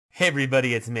Hey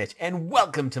everybody, it's Mitch, and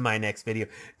welcome to my next video.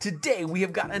 Today we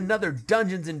have got another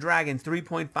Dungeons & Dragons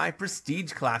 3.5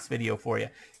 Prestige Class video for you.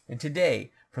 And today,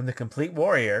 from the Complete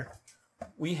Warrior,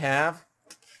 we have,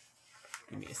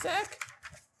 give me a sec,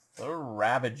 the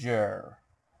Ravager.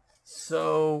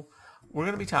 So, we're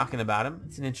going to be talking about him.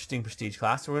 It's an interesting Prestige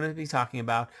class. So we're going to be talking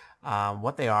about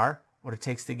what they are, what it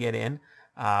takes to get in.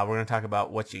 We're going to talk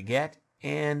about what you get,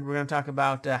 and we're going to talk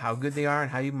about how good they are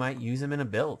and how you might use them in a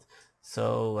build.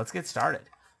 So let's get started.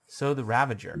 So the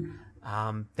Ravager,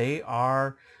 they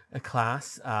are a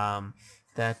class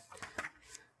that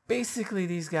basically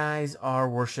these guys are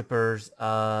worshippers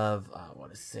of, what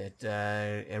is it,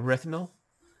 Erythnal,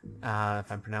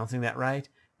 if I'm pronouncing that right.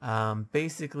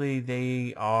 Basically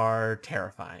they are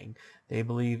terrifying. They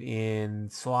believe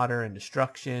in slaughter and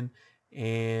destruction,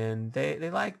 and they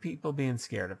like people being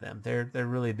scared of them. They're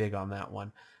really big on that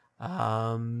one.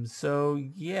 So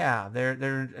yeah, they're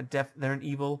an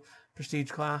evil prestige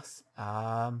class.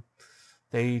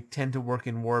 They tend to work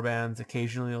in war bands.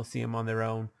 Occasionally you'll see them on their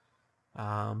own.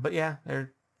 But yeah,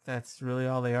 that's really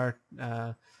all they are.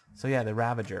 So yeah, the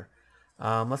Ravager.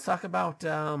 Let's talk about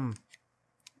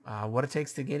what it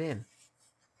takes to get in.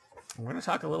 We're going to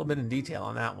talk a little bit in detail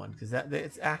on that one because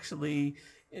it's actually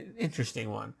an interesting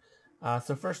one.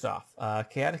 So first off,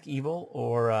 chaotic evil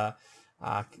or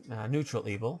neutral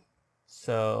evil.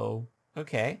 So,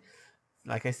 okay,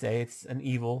 like I say, it's an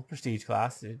evil prestige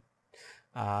class.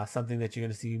 Something that you're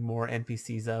going to see more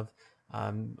NPCs of,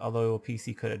 although a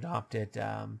PC could adopt it,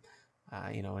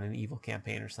 you know, in an evil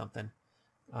campaign or something.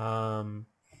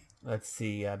 Let's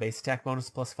see, base attack bonus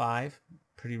 +5,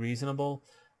 pretty reasonable.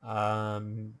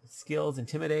 Skills,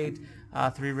 intimidate,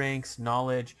 3 ranks,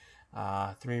 knowledge,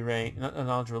 3 rank,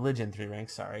 knowledge, religion, 3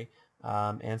 ranks, sorry,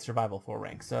 and survival 4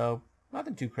 ranks. So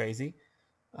nothing too crazy.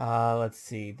 Let's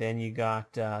see. Then you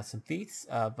got some feats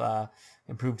of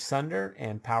improved sunder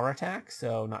and power attack,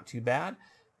 so not too bad.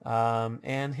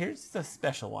 And here's the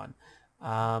special one.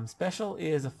 Special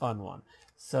is a fun one.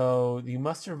 So you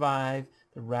must survive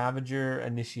the Ravager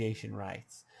initiation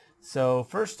rites. So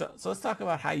first, so let's talk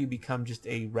about how you become just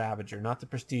a Ravager, not the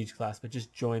Prestige class, but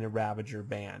just join a Ravager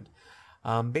band.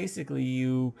 Basically,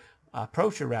 you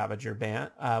approach a Ravager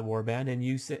band, war band, and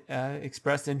you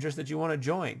express interest that you want to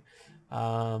join.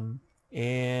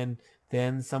 And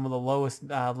then some of the lowest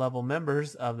level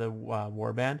members of the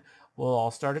warband will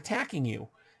all start attacking you.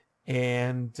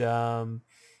 And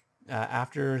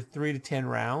after 3 to 10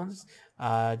 rounds,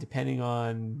 depending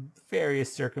on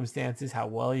various circumstances, how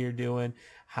well you're doing,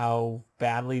 how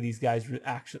badly these guys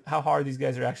how hard these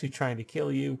guys are actually trying to kill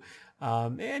you,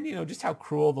 and you know just how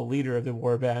cruel the leader of the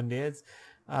warband is.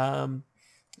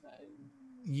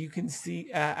 You can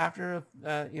see after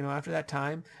you know, after that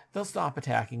time they'll stop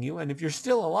attacking you, and if you're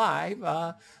still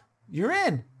alive, you're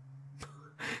in.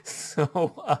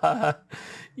 So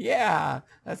yeah,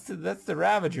 that's the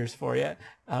Ravagers for you.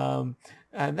 And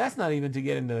that's not even to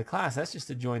get into the class. That's just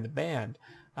to join the band.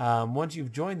 Once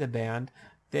you've joined the band,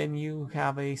 then you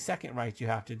have a second rite you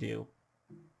have to do.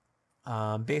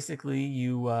 Basically,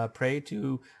 you pray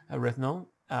to Erythnal.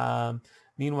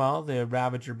 Meanwhile, the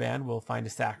Ravager band will find a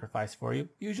sacrifice for you,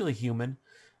 usually human,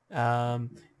 and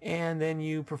then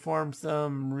you perform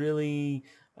some really,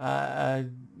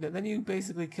 then you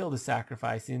basically kill the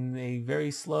sacrifice in a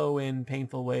very slow and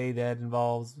painful way that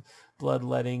involves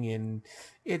bloodletting, and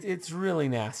it's really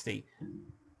nasty.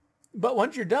 But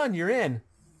once you're done, you're in,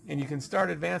 and you can start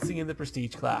advancing in the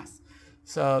Prestige class.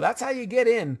 So that's how you get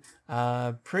in.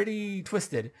 Pretty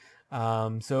twisted.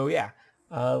 So yeah.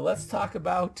 Let's talk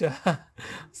about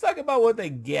what they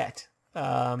get.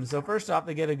 So first off,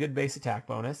 they get a good base attack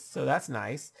bonus, so that's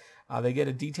nice. They get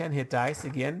a D10 hit dice,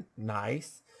 again,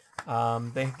 nice.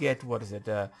 They get, what is it,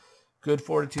 good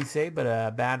fortitude save, but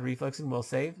a bad reflex and will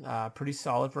save. Pretty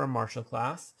solid for a martial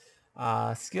class.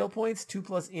 Skill points,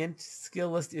 2+ int.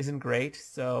 Skill list isn't great,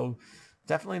 so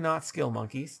definitely not skill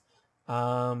monkeys.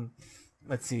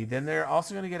 Let's see. Then they're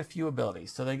also going to get a few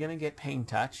abilities. So they're going to get Pain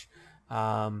Touch.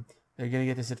 They're going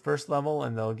to get this at first level,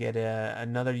 and they'll get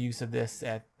another use of this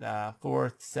at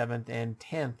 4th, 7th, and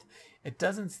 10th. It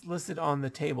doesn't list it on the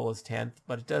table as 10th,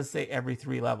 but it does say every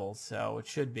 3 levels, so it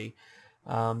should be.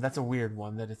 That's a weird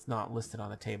one that it's not listed on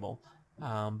the table.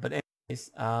 But anyways,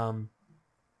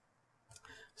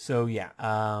 so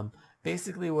yeah,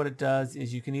 basically what it does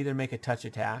is you can either make a touch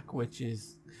attack, which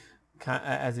is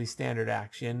as a standard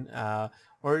action,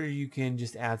 or you can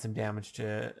just add some damage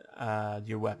to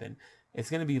your weapon. It's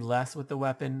going to be less with the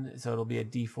weapon, so it'll be a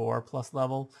D4 plus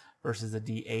level versus a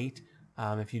D8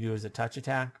 if you do as a touch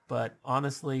attack. But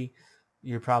honestly,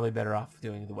 you're probably better off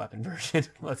doing the weapon version.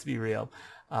 Let's be real.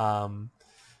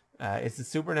 It's a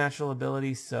supernatural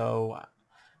ability, so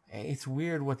it's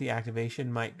weird what the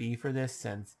activation might be for this,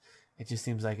 since it just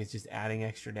seems like it's just adding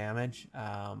extra damage.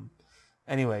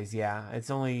 Anyways, yeah, it's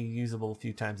only usable a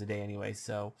few times a day anyway,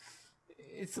 so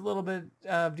it's a little bit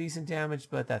of decent damage,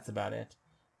 but that's about it.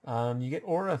 You get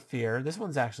Aura of Fear. This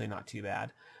one's actually not too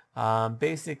bad.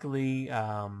 Basically,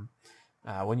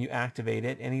 when you activate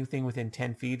it, anything within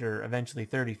 10 feet or eventually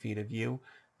 30 feet of you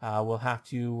will have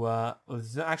to,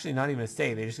 it's actually not even a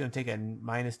save. They're just going to take a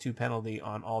 -2 penalty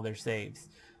on all their saves.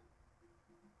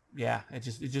 Yeah, it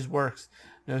just works.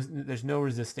 There's no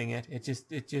resisting it.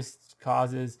 It just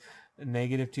causes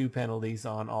 -2 penalties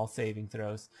on all saving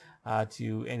throws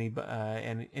to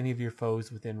any of your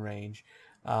foes within range,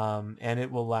 and it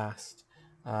will last.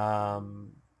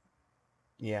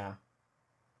 Yeah.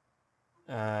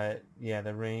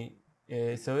 The range.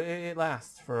 So it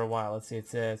lasts for a while. Let's see. It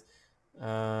says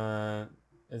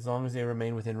as long as they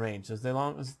remain within range. So as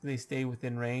long as they stay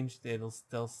within range, it'll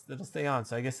stay on.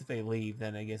 So I guess if they leave,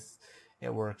 then I guess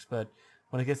it works. But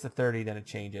when it gets to 30, then it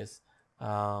changes.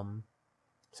 So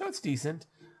it's decent.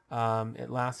 It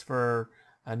lasts for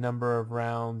a number of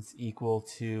rounds equal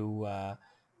to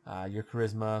your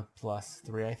charisma plus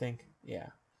 3, I think.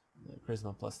 Yeah,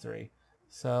 charisma plus 3.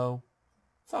 So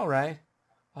it's all right.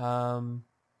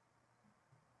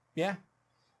 Yeah.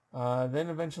 Then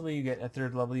eventually you get at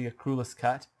 3rd level, you get Cruelest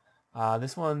Cut.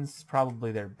 This one's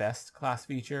probably their best class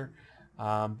feature.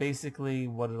 Basically,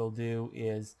 what it'll do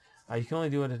is you can only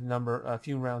do it a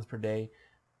few rounds per day,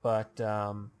 but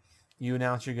you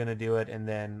announce you're going to do it, and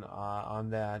then on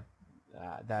that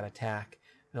attack,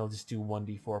 it'll just do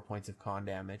 1d4 points of con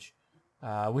damage,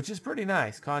 which is pretty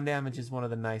nice. Con damage is one of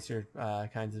the nicer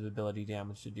kinds of ability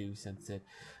damage to do, since it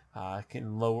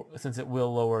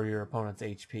will lower your opponent's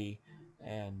HP,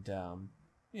 and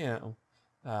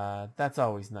that's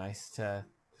always nice to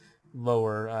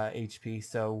lower HP.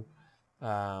 So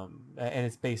and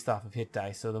it's based off of hit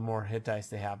dice, so the more hit dice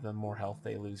they have, the more health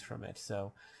they lose from it.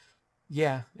 So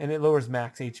yeah, and it lowers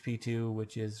max HP too,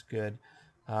 which is good.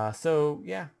 So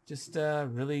yeah, just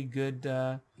really good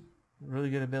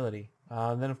ability.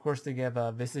 Then of course they give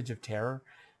Visage of Terror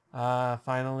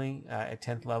finally at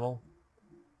 10th level.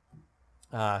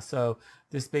 So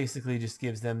this basically just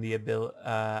gives them the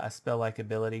a spell-like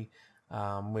ability,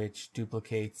 which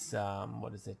duplicates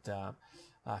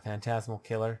Phantasmal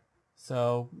Killer.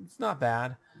 So it's not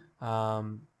bad.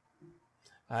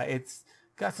 It's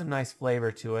got some nice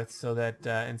flavor to it, so that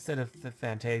instead of the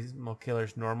Phantasmal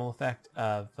Killer's normal effect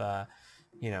of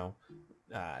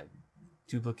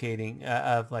duplicating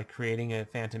of like creating a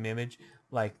phantom image,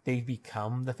 like they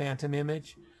become the phantom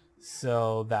image.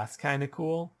 So that's kind of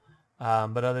cool.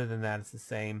 But other than that, it's the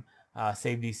same.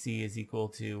 Save DC is equal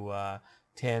to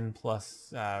 10 plus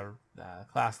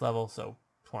class level, so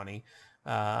 20.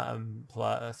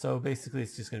 So basically,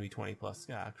 it's just going to be 20 plus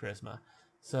charisma.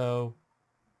 So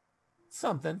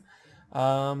something.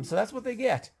 So that's what they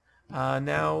get.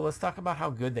 Now let's talk about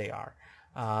how good they are.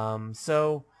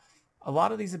 So a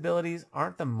lot of these abilities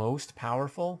aren't the most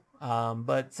powerful,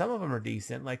 but some of them are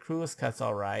decent. Like Cruelest Cut's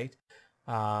all right.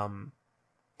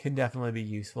 Can definitely be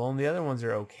useful, and the other ones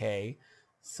are okay.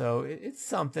 So it's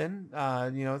something.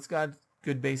 It's got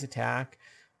good base attack,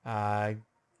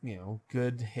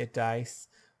 good hit dice.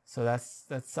 So that's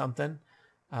something.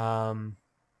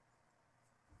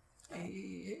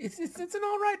 It's an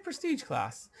all right prestige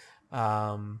class.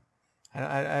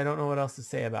 I don't know what else to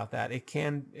say about that. It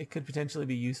could potentially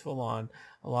be useful on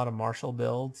a lot of martial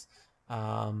builds.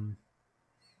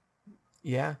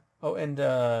 Yeah. Oh, and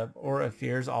Aura of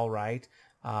Fear's all right.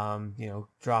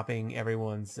 Dropping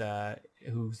everyone's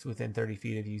who's within 30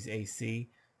 feet of you's AC.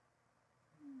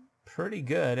 Pretty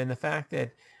good. And the fact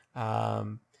that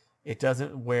it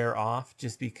doesn't wear off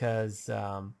just because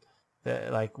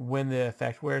when the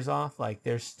effect wears off, like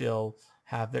they still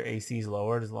have their ACs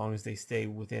lowered as long as they stay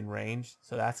within range.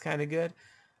 So that's kind of good.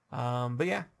 But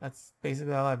yeah, that's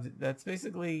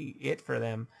basically it for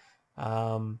them.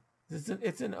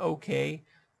 It's an okay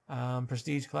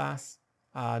prestige class.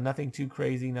 Nothing too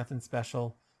crazy, nothing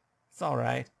special. It's all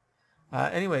right.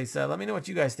 Anyways, let me know what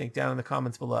you guys think down in the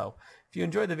comments below. If you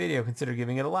enjoyed the video, consider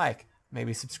giving it a like.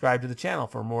 Maybe subscribe to the channel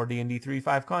for more D&D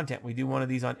 3.5 content. We do one of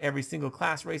these on every single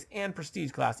class, race, and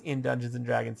prestige class in Dungeons &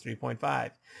 Dragons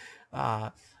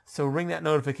 3.5. So ring that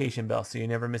notification bell so you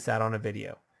never miss out on a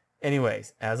video.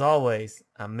 Anyways, as always,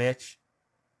 I'm Mitch,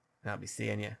 and I'll be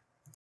seeing you